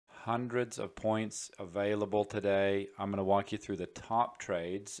hundreds of points available today. I'm going to walk you through the top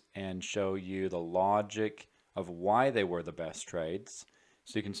trades and show you the logic of why they were the best trades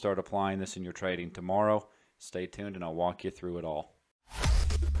so you can start applying this in your trading tomorrow. Stay tuned and I'll walk you through it all.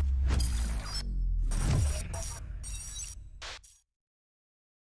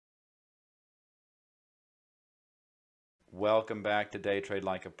 Welcome back to Day Trade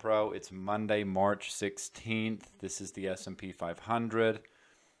Like a Pro. It's Monday, March 16th. This is the S&P 500.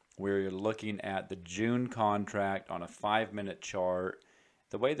 We're looking at the June contract on a 5-minute chart.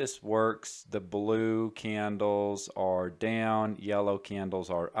 The way this works, the blue candles are down, yellow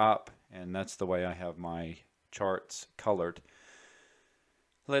candles are up, and that's the way I have my charts colored.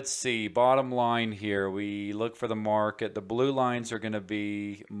 Let's see, bottom line here, we look for the market. The blue lines are going to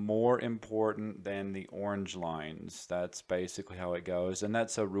be more important than the orange lines. That's basically how it goes, and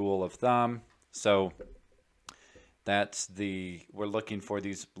that's a rule of thumb. So we're looking for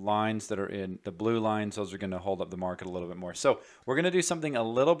these lines that are in the blue lines. Those are going to hold up the market a little bit more. So we're going to do something a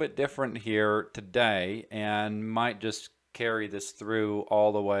little bit different here today and might just carry this through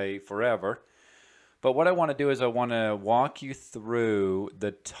all the way forever. But what I want to do is I want to walk you through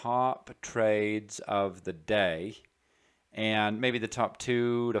the top trades of the day and maybe the top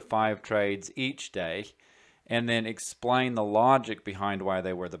 2 to 5 trades each day, and then explain the logic behind why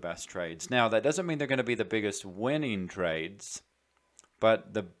they were the best trades. Now, that doesn't mean they're going to be the biggest winning trades,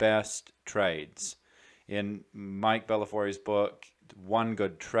 but the best trades. In Mike Bellafore's book, One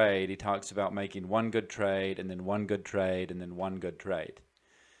Good Trade, he talks about making one good trade and then one good trade and then one good trade.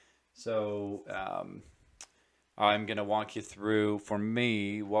 So I'm going to walk you through, for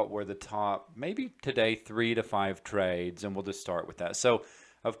me, what were the top, maybe today, 3 to 5 trades, and we'll just start with that. So,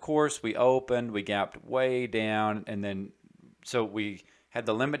 of course, we opened, we gapped way down, and then, so we had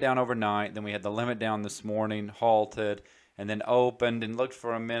the limit down overnight, then we had the limit down this morning, halted, and then opened and looked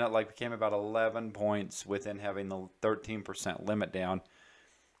for a minute, like we came about 11 points within having the 13% limit down.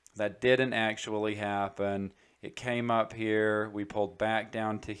 That didn't actually happen. It came up here, we pulled back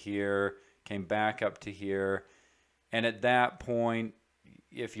down to here, came back up to here, and at that point,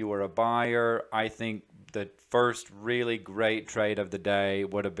 if you were a buyer, I think the first really great trade of the day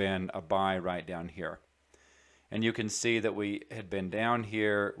would have been a buy right down here. And you can see that we had been down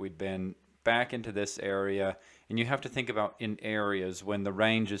here, we'd been back into this area, and you have to think about in areas when the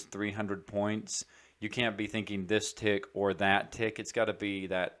range is 300 points, you can't be thinking this tick or that tick, it's got to be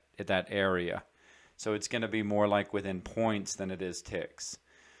that area. So it's going to be more like within points than it is ticks.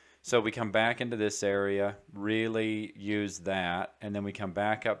 So we come back into this area, really use that, and then we come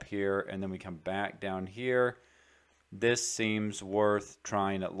back up here, and then we come back down here. This seems worth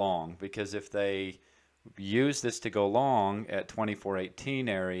trying it long, because if they use this to go long at 2418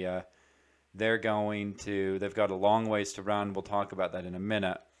 area, they've got a long ways to run. We'll talk about that in a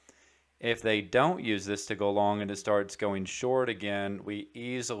minute. If they don't use this to go long and it starts going short again, we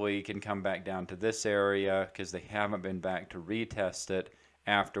easily can come back down to this area because they haven't been back to retest it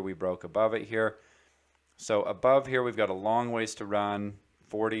after we broke above it here. So above here, we've got a long ways to run,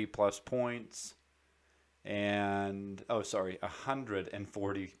 40 plus points, and,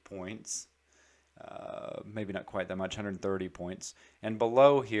 140 points. Maybe not quite that much, 130 points. And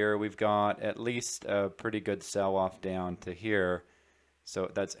below here, we've got at least a pretty good sell-off down to here. So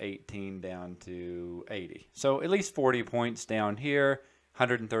that's 18 down to 80. So at least 40 points down here,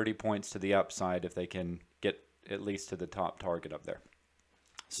 130 points to the upside if they can get at least to the top target up there.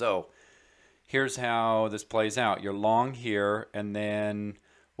 So here's how this plays out. You're long here, and then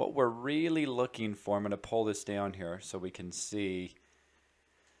what we're really looking for, I'm going to pull this down here so we can see.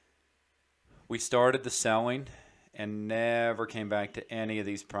 We started the selling and never came back to any of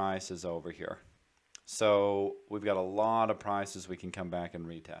these prices over here. So we've got a lot of prices we can come back and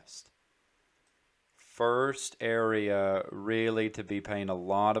retest. First area really to be paying a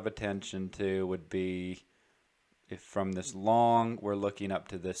lot of attention to would be, if from this long, we're looking up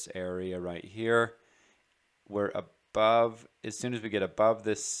to this area right here. We're above, as soon as we get above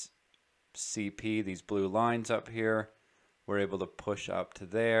this CP, these blue lines up here, we're able to push up to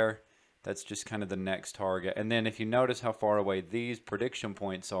there. That's just kind of the next target. And then if you notice how far away these prediction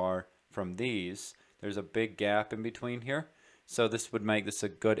points are from these, there's a big gap in between here. So this would make this a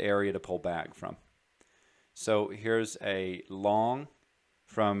good area to pull back from. So here's a long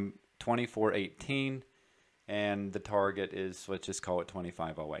from 2418, and the target is, let's just call it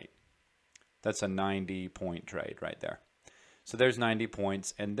 2508. That's a 90-point trade right there. So there's 90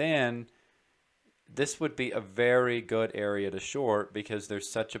 points. And then this would be a very good area to short because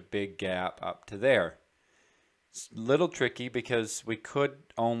there's such a big gap up to there. It's a little tricky because we could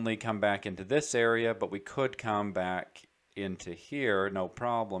only come back into this area, but we could come back into here, no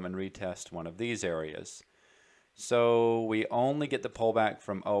problem, and retest one of these areas. So we only get the pullback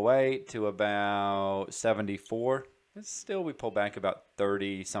from 08 to about 74. But still, we pull back about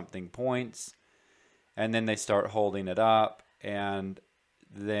 30 something points, and then they start holding it up, and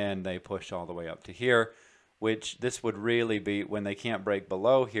then they push all the way up to here, which this would really be when they can't break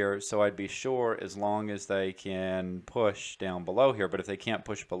below here. So I'd be short as long as they can push down below here. But if they can't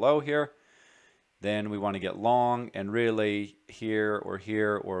push below here, then we want to get long, and really here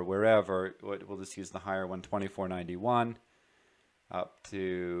or wherever, we'll just use the higher one, 24.91 up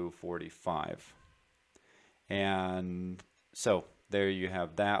to 45. And so there you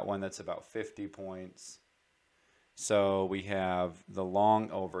have that one. That's about 50 points. So we have the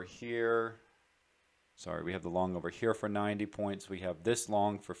long over here. Sorry, we have the long over here for 90 points. We have this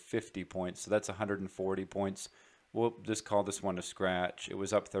long for 50 points. So that's 140 points. We'll just call this one a scratch. It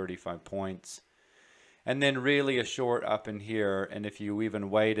was up 35 points. And then really a short up in here, and if you even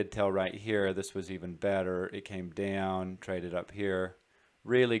waited till right here, this was even better. It came down, traded up here.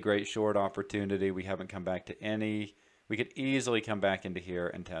 Really great short opportunity. We haven't come back to any. We could easily come back into here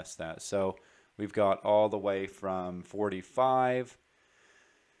and test that. So we've got all the way from 45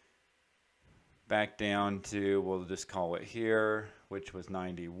 back down to, we'll just call it here, which was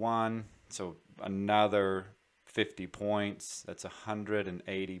 91. So another 50 points. That's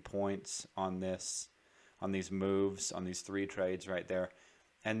 180 points on this. On these moves, on these three trades right there.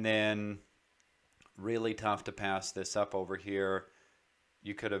 And then really tough to pass this up over here.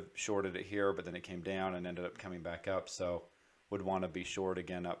 You could have shorted it here, but then it came down and ended up coming back up. So would want to be short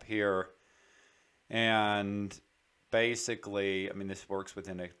again up here. And basically, I mean, this works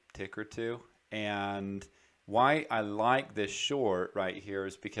within a tick or two. And why I like this short right here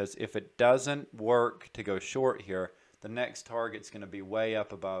is because if it doesn't work to go short here, the next target's going to be way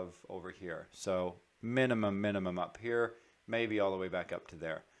up above over here. So minimum up here, maybe all the way back up to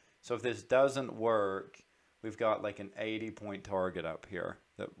there. So if this doesn't work, we've got like an 80-point target up here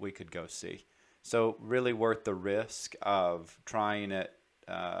that we could go see. So really worth the risk of trying it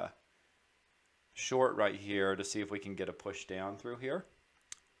short right here to see if we can get a push down through here.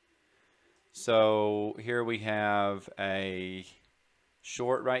 So here we have a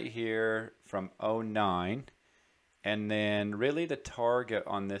short right here from 09, and then really the target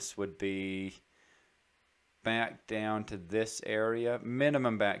on this would be back down to this area,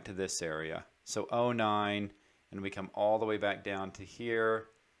 minimum back to this area. So 09, and we come all the way back down to here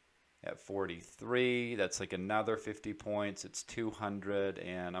at 43. That's like another 50 points. It's 200,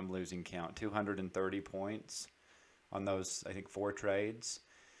 and I'm losing count, 230 points on those, I think, 4 trades.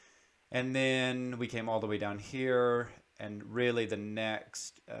 And then we came all the way down here, and really the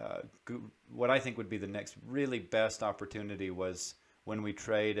next, what I think would be the next really best opportunity was when we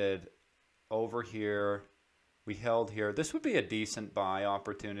traded over here. We held here. This would be a decent buy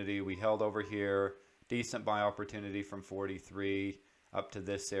opportunity. We held over here, decent buy opportunity from 43 up to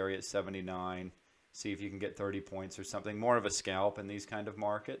this area at 79. See if you can get 30 points or something. More of a scalp in these kind of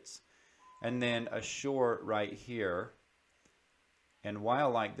markets. And then a short right here. And why I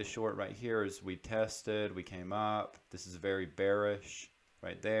like the short right here is we tested, we came up. This is very bearish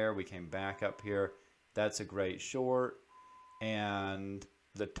right there. We came back up here. That's a great short. And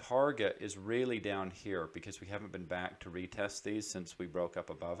the target is really down here because we haven't been back to retest these since we broke up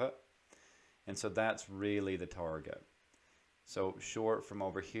above it. And so that's really the target. So short from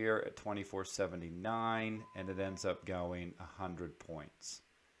over here at 24.79, and it ends up going 100 points.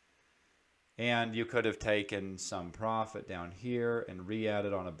 And you could have taken some profit down here and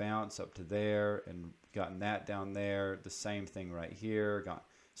re-added on a bounce up to there and gotten that down there. The same thing right here.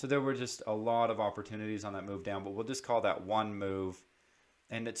 So there were just a lot of opportunities on that move down, but we'll just call that one move.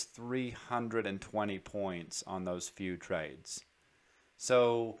 And it's 320 points on those few trades.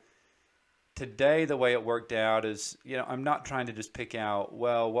 So today, the way it worked out is, I'm not trying to just pick out,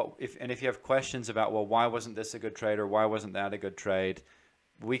 well, if you have questions about, well, why wasn't this a good trade or why wasn't that a good trade,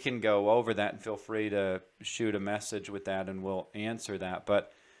 we can go over that and feel free to shoot a message with that and we'll answer that.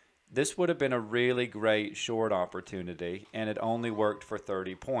 But this would have been a really great short opportunity, and it only worked for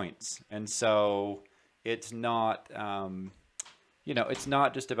 30 points. And so it's not... it's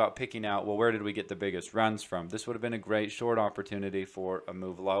not just about picking out, well, where did we get the biggest runs from? This would have been a great short opportunity for a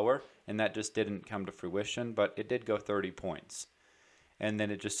move lower, and that just didn't come to fruition, but it did go 30 points. And then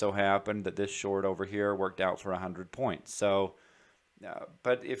it just so happened that this short over here worked out for 100 points. So,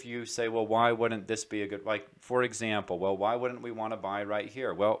 but if you say, well, why wouldn't this be a good, like, for example, well, why wouldn't we want to buy right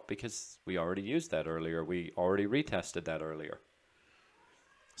here? Well, because we already used that earlier. We already retested that earlier.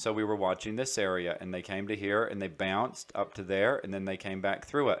 So we were watching this area, and they came to here, and they bounced up to there, and then they came back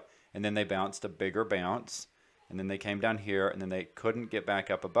through it. And then they bounced a bigger bounce. and then they came down here, and then they couldn't get back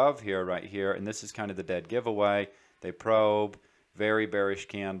up above here, right here, and this is kind of the dead giveaway. They probe, very bearish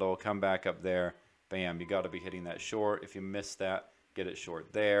candle, come back up there, bam, you got to be hitting that short. If you miss that, get it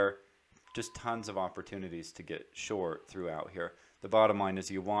short there. Just tons of opportunities to get short throughout here. The bottom line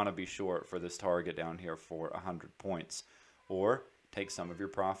is you want to be short for this target down here for 100 points. Or take some of your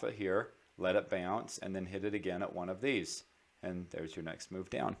profit here, let it bounce, and then hit it again at one of these. And there's your next move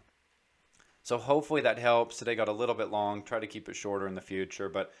down. So hopefully that helps. Today got a little bit long. Try to keep it shorter in the future,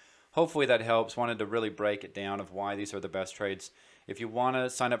 but hopefully that helps. Wanted to really break it down of why these are the best trades. If you want to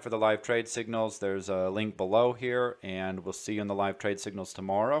sign up for the live trade signals, there's a link below here, and we'll see you in the live trade signals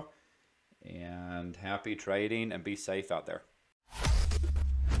tomorrow. And happy trading, and be safe out there.